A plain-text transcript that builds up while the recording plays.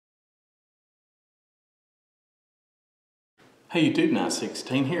Hey YouTube,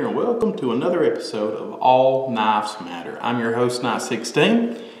 Knight16 here, and welcome to another episode of All Knives Matter. I'm your host,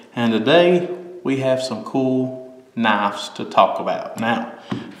 Knight16, and today we have some cool knives to talk about. Now,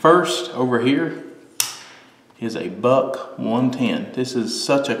 first over here is a Buck 110. This is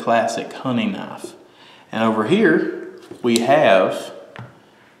such a classic hunting knife. And over here we have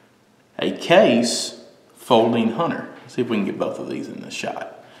a Case Folding Hunter. Let's see if we can get both of these in this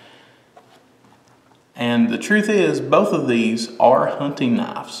shot. And the truth is, both of these are hunting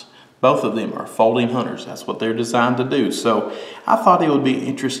knives. Both of them are folding hunters. That's what they're designed to do. So I thought it would be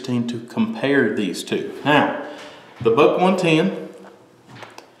interesting to compare these two. Now, the Buck 110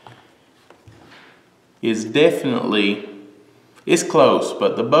 is definitely, it's close,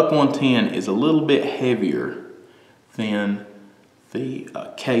 but the Buck 110 is a little bit heavier than the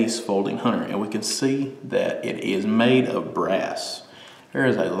Case Folding Hunter. And we can see that it is made of brass. There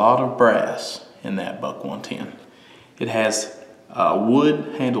is a lot of brass in that Buck 110. It has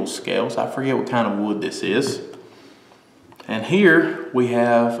wood handle scales. I forget what kind of wood this is. And here we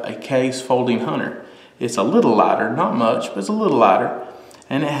have a Case Folding Hunter. It's a little lighter, not much, but it's a little lighter.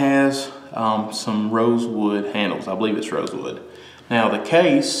 And it has some rosewood handles. I believe it's rosewood. Now the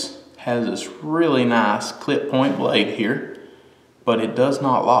Case has this really nice clip point blade here, but it does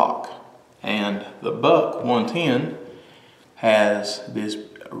not lock. And the Buck 110 has this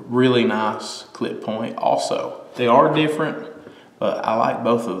really nice clip point also. They are different, but I like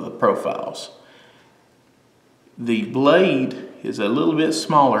both of the profiles. The blade is a little bit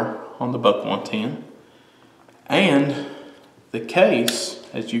smaller on the Buck 110, and the Case,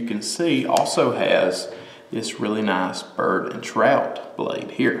 as you can see, also has this really nice bird and trout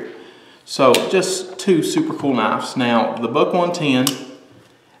blade here. So just two super cool knives. Now the Buck 110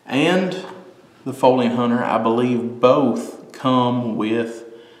 and the Folding Hunter, I believe both come with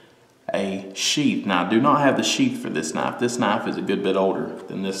a sheath. Now I do not have the sheath for this knife. This knife is a good bit older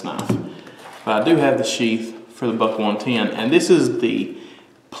than this knife. But I do have the sheath for the Buck 110, and this is the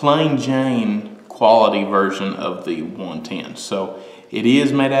plain Jane quality version of the 110. So it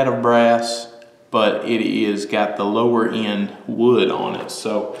is made out of brass, but it is got the lower end wood on it.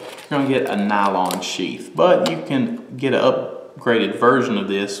 So you're gonna get a nylon sheath, but you can get an upgraded version of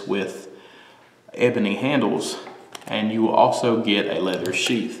this with ebony handles, and you will also get a leather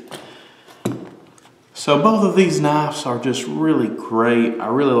sheath. So both of these knives are just really great. I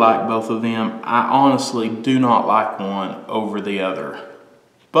really like both of them. I honestly do not like one over the other,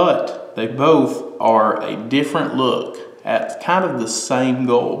 but they both are a different look at kind of the same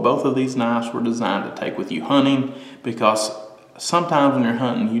goal. Both of these knives were designed to take with you hunting, because sometimes when you're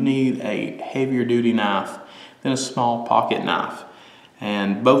hunting you need a heavier duty knife than a small pocket knife.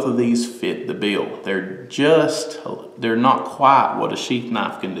 And both of these fit the bill. They're not quite what a sheath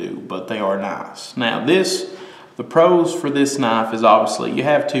knife can do, but they are nice. Now the pros for this knife is obviously you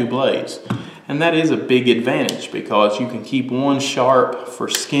have two blades. And that is a big advantage, because you can keep one sharp for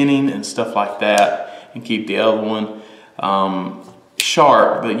skinning and stuff like that, and keep the other one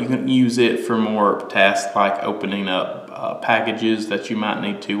sharp, but you can use it for more tasks like opening up packages that you might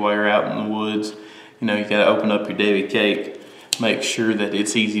need to while you're out in the woods. You know, you gotta open up your Davy cake, make sure that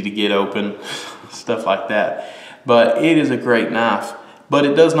it's easy to get open, stuff like that. But it is a great knife, but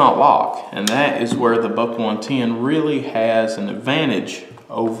it does not lock. And that is where the Buck 110 really has an advantage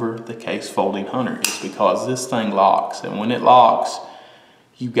over the Case Folding Hunter. It's because this thing locks, and when it locks,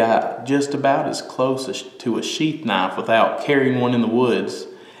 you got just about as close to a sheath knife without carrying one in the woods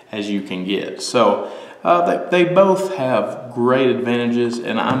as you can get. So they both have great advantages,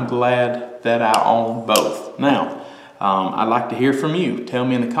 and I'm glad that I own both. Now, I'd like to hear from you. Tell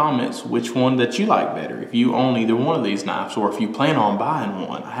me in the comments which one that you like better, if you own either one of these knives, or if you plan on buying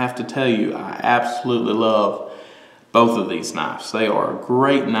one. I have to tell you, I absolutely love both of these knives. They are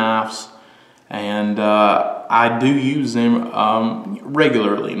great knives, and I do use them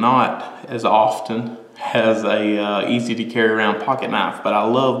regularly, not as often as a easy to carry around pocket knife, but I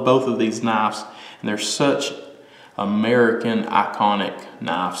love both of these knives, and they're such American iconic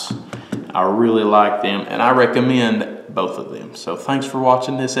knives. I really like them, and I recommend both of them. So thanks for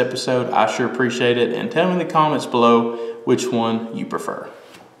watching this episode. I sure appreciate it, and tell me in the comments below which one you prefer.